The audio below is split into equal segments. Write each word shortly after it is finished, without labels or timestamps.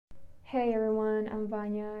Hey everyone, I'm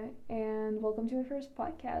Vanya, and welcome to my first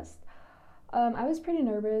podcast. I was pretty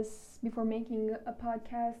nervous before making a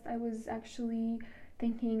podcast. I was actually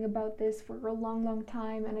thinking about this for a long, long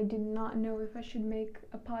time, and I did not know if I should make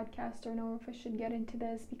a podcast or know if I should get into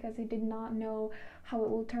this because I did not know how it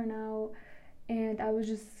will turn out, and I was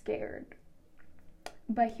just scared.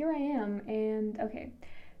 But here I am, and okay.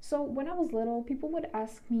 So when I was little, people would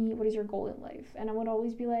ask me, "What is your goal in life?" And I would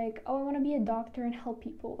always be like, "Oh, I want to be a doctor and help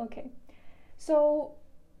people." Okay. So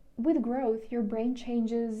with growth, your brain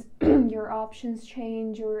changes, your options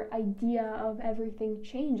change, your idea of everything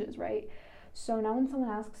changes, right? So now when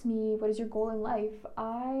someone asks me, what is your goal in life?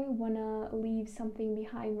 I want to leave something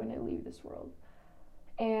behind when I leave this world.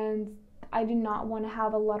 And I do not want to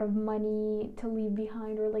have a lot of money to leave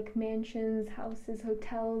behind, or like mansions, houses,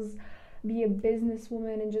 hotels, be a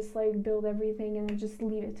businesswoman and just like build everything and then just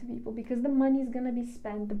leave it to people, because the money is going to be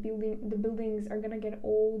spent, the buildings are going to get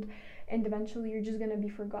old, and eventually you're just going to be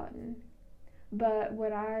forgotten. But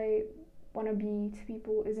what I want to be to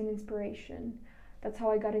people is an inspiration. That's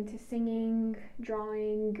how I got into singing,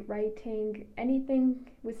 drawing, writing. Anything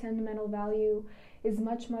with sentimental value is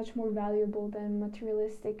much, much more valuable than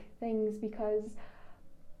materialistic things, because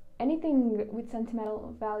anything with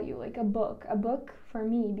sentimental value, like a book for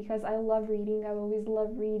me, because I love reading, I've always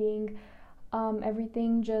loved reading.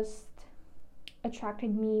 Everything just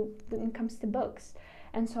attracted me when it comes to books.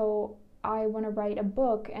 And so I want to write a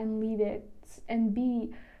book and leave it and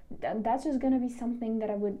be that's just going to be something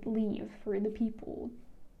that I would leave for the people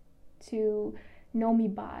to know me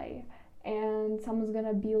by. And someone's going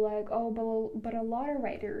to be like, "Oh, but a lot of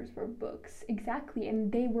writers wrote books." Exactly,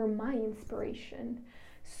 and they were my inspiration.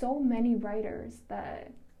 So many writers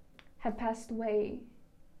that have passed away,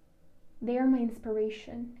 they are my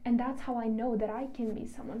inspiration, and that's how I know that I can be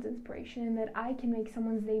someone's inspiration and that I can make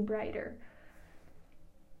someone's day brighter.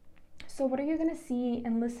 So what are you gonna see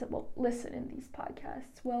and listen in these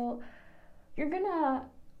podcasts? Well, you're gonna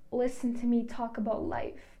listen to me talk about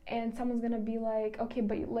life, and someone's gonna be like, "Okay,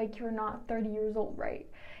 but like you're not 30 years old, right?"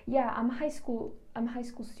 Yeah, I'm a high school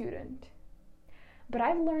student, but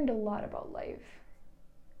I've learned a lot about life,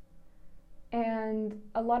 and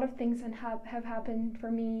a lot of things have happened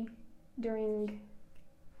for me during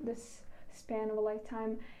this span of a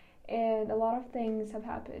lifetime, and a lot of things have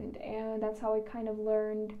happened, and that's how I kind of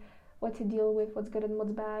learned what to deal with, what's good and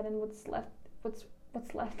what's bad, and what's left, what's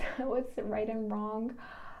right and wrong.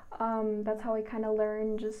 That's how I kind of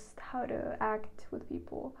learned just how to act with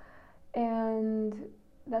people, and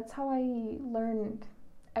that's how I learned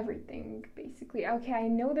everything basically. Okay, I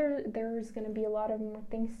know there's gonna be a lot of more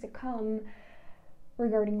things to come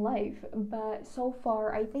regarding life, but so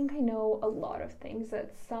far I think I know a lot of things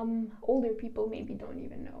that some older people maybe don't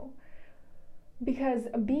even know. Because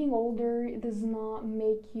being older does not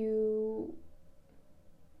make you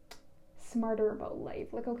smarter about life.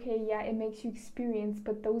 Like, okay, yeah, it makes you experience,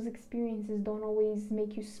 but those experiences don't always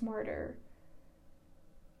make you smarter.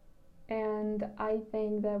 And I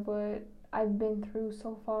think that what I've been through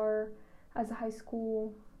so far as a high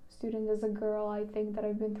school student, as a girl, I think that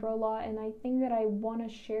I've been through a lot, and I think that I want to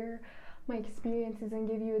share my experiences and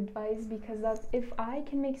give you advice, because that's, if I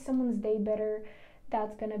can make someone's day better,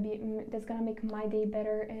 that's gonna make my day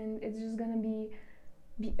better, and it's just gonna be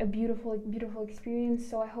a beautiful experience.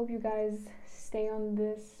 So I hope you guys stay on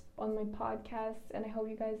my podcast, and I hope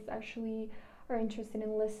you guys actually are interested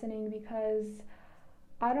in listening, because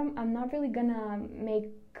I'm not really gonna make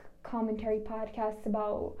commentary podcasts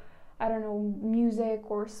about, I don't know, music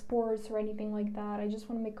or sports or anything like that. I just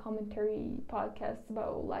want to make commentary podcasts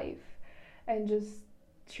about life and just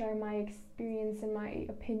share my experience and my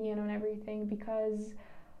opinion on everything, because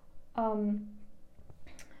um,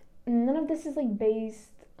 none of this is like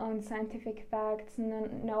based on scientific facts.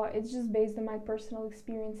 No, it's just based on my personal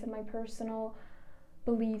experience and my personal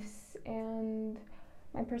beliefs and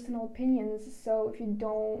my personal opinions. So if you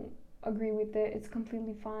don't agree with it, it's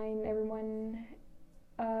completely fine. Everyone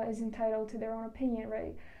is entitled to their own opinion,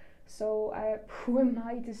 right? So who am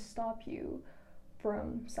I to stop you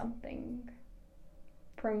from something,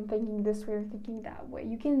 from thinking this way or thinking that way?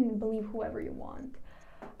 You can believe whoever you want.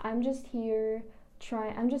 I'm just here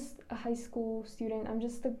I'm just a high school student. I'm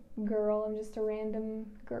just a girl. I'm just a random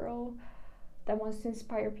girl that wants to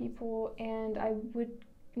inspire people, and I would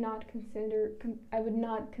not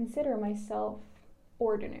consider myself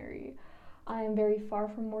ordinary. I am very far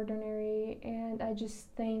from ordinary, and I just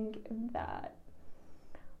think that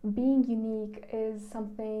being unique is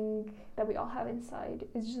something that we all have inside.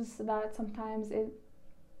 It's just that sometimes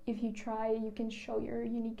if you try, you can show your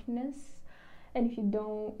uniqueness, and if you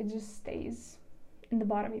don't, it just stays in the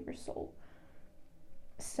bottom of your soul.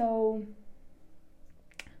 So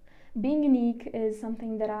being unique is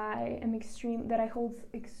something that I hold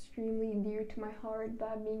extremely dear to my heart.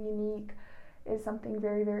 That being unique is something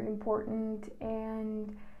very, very important,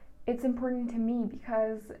 and it's important to me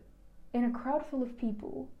because in a crowd full of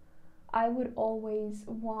people, I would always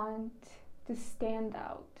want to stand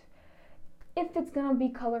out. If it's gonna be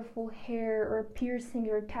colorful hair or piercing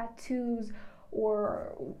or tattoos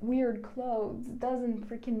or weird clothes, doesn't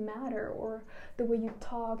freaking matter. Or the way you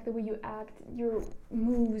talk, the way you act, your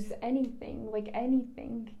moves, anything, like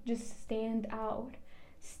anything, just stand out.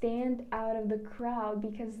 Stand out of the crowd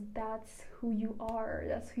because that's who you are.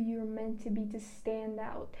 That's who you're meant to be, to stand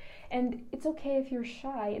out. And it's okay if you're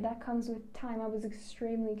shy. That comes with time. I was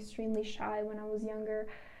extremely, extremely shy when I was younger.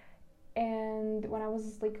 And when I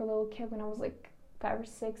was like a little kid, when I was like 5 or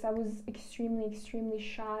 6, I was extremely, extremely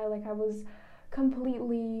shy. Like I was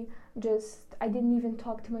completely I didn't even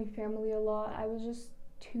talk to my family a lot. I was just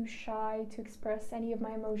too shy to express any of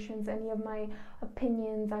my emotions, any of my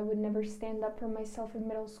opinions. I would never stand up for myself in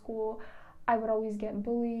middle school. I would always get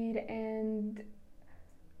bullied, and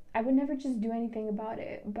I would never just do anything about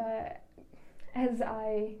it. But as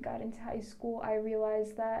I got into high school, I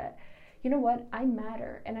realized that, you know what, I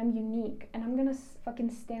matter and I'm unique, and I'm gonna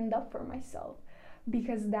fucking stand up for myself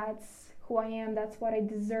because that's who I am, that's what I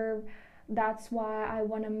deserve. That's why I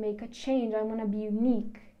want to make a change. I want to be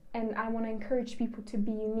unique, and I want to encourage people to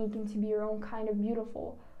be unique and to be your own kind of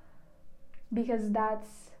beautiful, because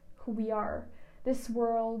that's who we are. This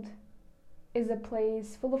world is a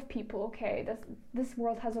place full of people, okay? This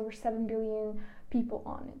world has over 7 billion people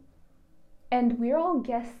on it. And we're all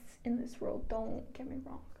guests in this world, don't get me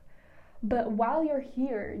wrong. But while you're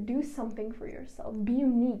here, do something for yourself. Be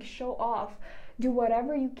unique, show off, do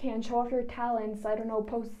whatever you can, show off your talents. I don't know,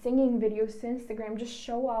 post singing videos to Instagram, just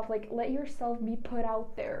show off, like let yourself be put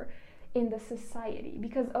out there in the society.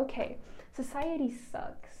 Because okay, society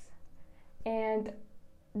sucks, and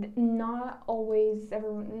not always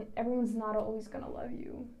everyone's not always gonna love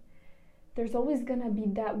you. There's always gonna be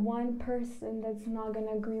that one person that's not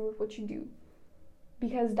gonna agree with what you do,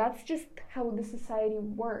 because that's just how the society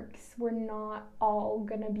works. We're not all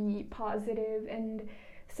gonna be positive and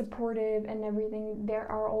supportive and everything. There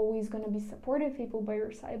are always gonna be supportive people by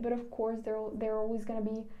your side, but of course there are always gonna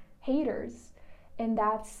be haters, and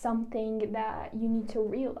that's something that you need to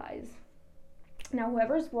realize. Now,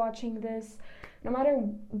 whoever's watching this, no matter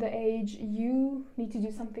the age, you need to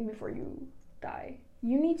do something before you die.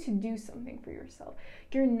 You need to do something for yourself.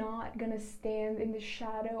 You're not gonna stand in the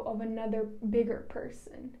shadow of another bigger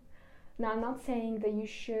person. Now, I'm not saying that you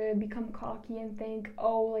should become cocky and think,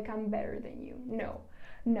 oh, like I'm better than you. No.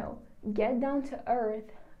 Get down to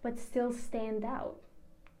earth, but still stand out.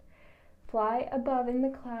 Fly above in the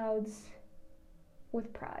clouds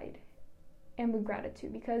with pride and with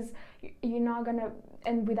gratitude, because you're not gonna,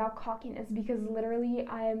 and without cockiness, because literally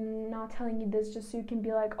I'm not telling you this just so you can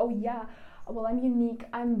be like, oh yeah, well, I'm unique,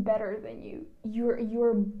 I'm better than you.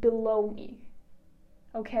 You're below me.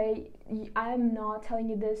 Okay? I'm not telling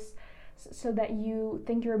you this so that you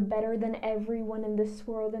think you're better than everyone in this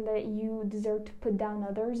world and that you deserve to put down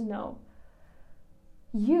others. No.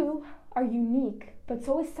 You are unique, but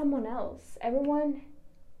so is someone else. Everyone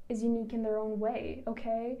is unique in their own way,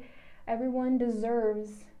 okay? Everyone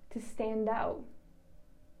deserves to stand out.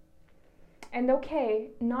 And okay,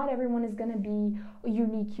 not everyone is gonna be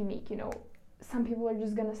unique, you know. Some people are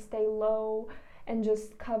just gonna stay low and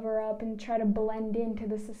just cover up and try to blend into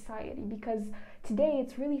the society, because today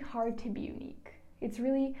it's really hard to be unique. It's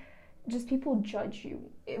really just people judge you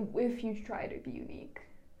if you try to be unique.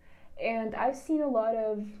 And I've seen a lot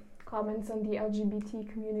of comments on the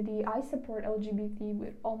LGBT community. I support LGBT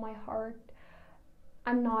with all my heart.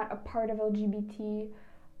 I'm not a part of LGBT.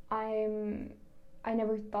 I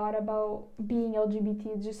never thought about being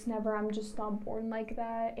LGBT, just never. I'm just not born like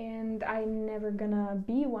that, and I'm never gonna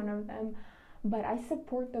be one of them. But I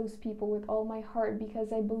support those people with all my heart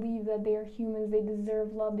because I believe that they are humans, they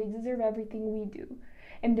deserve love, they deserve everything we do.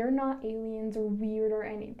 And they're not aliens or weird or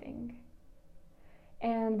anything.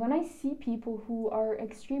 And when I see people who are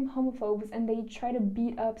extreme homophobes and they try to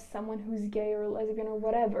beat up someone who's gay or lesbian or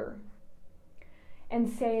whatever, and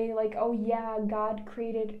say like, oh yeah, God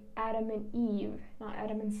created Adam and Eve, not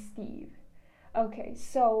Adam and Steve. Okay,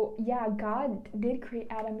 so yeah, God did create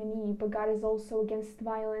Adam and Eve, but God is also against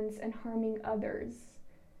violence and harming others.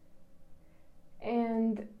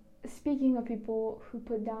 And speaking of people who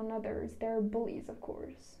put down others, there are bullies, of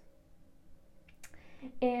course.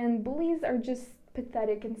 And bullies are just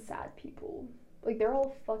pathetic and sad people. Like, they're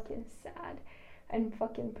all fucking sad and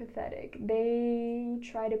fucking pathetic. They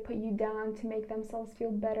try to put you down to make themselves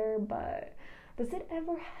feel better, but does it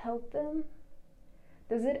ever help them?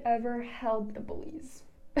 Does it ever help the bullies?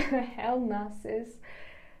 Hell no, sis.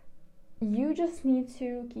 You just need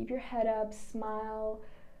to keep your head up, smile.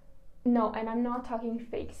 No, and I'm not talking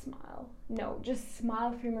fake smile. No, just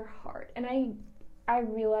smile from your heart. And I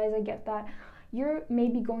realize, I get that you're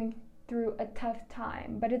maybe going through a tough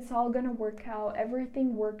time, but it's all gonna work out.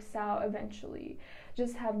 Everything works out eventually.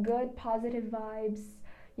 Just have good, positive vibes,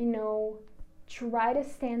 you know, try to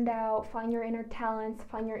stand out, find your inner talents,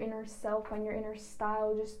 find your inner self, find your inner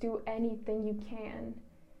style. Just do anything you can.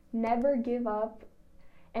 Never give up,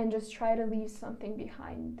 and just try to leave something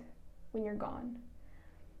behind when you're gone.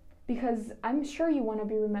 Because I'm sure you want to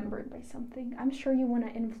be remembered by something. I'm sure you want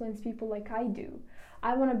to influence people like I do.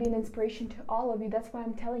 I want to be an inspiration to all of you. That's why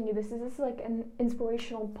I'm telling you this is like an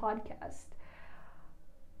inspirational podcast.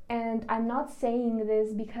 And I'm not saying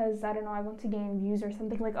this because, I don't know, I want to gain views or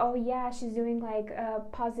something. Like, oh yeah, she's doing like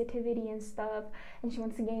positivity and stuff, and she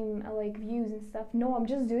wants to gain like views and stuff. No, I'm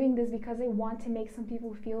just doing this because I want to make some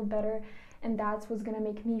people feel better, and that's what's gonna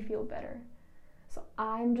make me feel better. So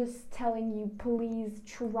I'm just telling you, please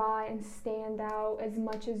try and stand out as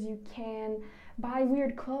much as you can. Buy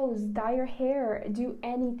weird clothes, dye your hair, do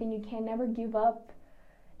anything you can. Never give up,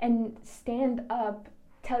 and stand up.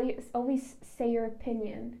 Always say your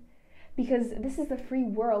opinion, because this is a free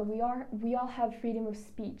world. We all have freedom of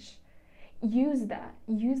speech. Use that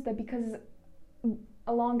because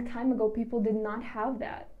a long time ago people did not have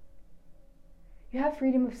that. You have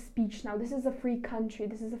freedom of speech now. This is a free country.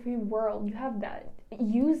 This is a free world. You have that.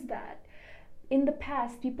 Use that. In the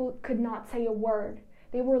past, people could not say a word.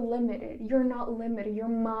 They were limited. You're not limited. Your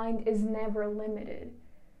mind is never limited.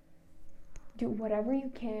 Do whatever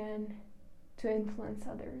you can to influence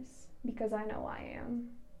others, because I know I am.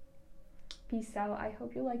 Peace out. I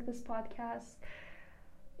hope you like this podcast.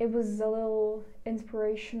 It was a little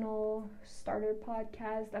inspirational starter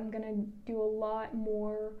podcast. I'm gonna do a lot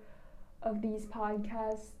more of these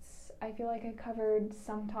podcasts. I feel like I covered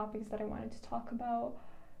some topics that I wanted to talk about.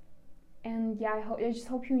 And yeah, I just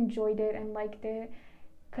hope you enjoyed it and liked it,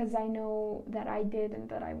 because I know that I did, and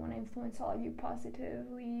that I want to influence all of you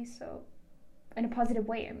positively. So, in a positive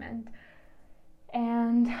way, I meant.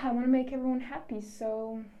 And I want to make everyone happy,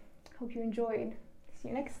 so hope you enjoyed. See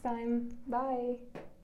you next time. Bye.